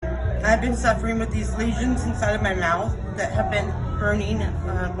I've been suffering with these lesions inside of my mouth that have been burning,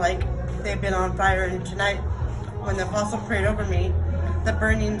 like they've been on fire. And tonight, when the apostle prayed over me, the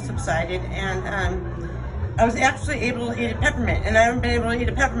burning subsided, and I was actually able to eat a peppermint, and I haven't been able to eat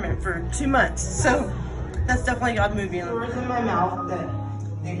a peppermint for 2 months. So that's definitely God moving. Words in my mouth that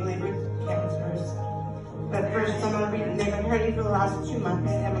they believe are cancers. But first, some of them, they've been hurting for the last 2 months,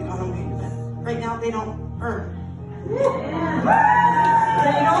 and they haven't gone away. But right now, they don't hurt.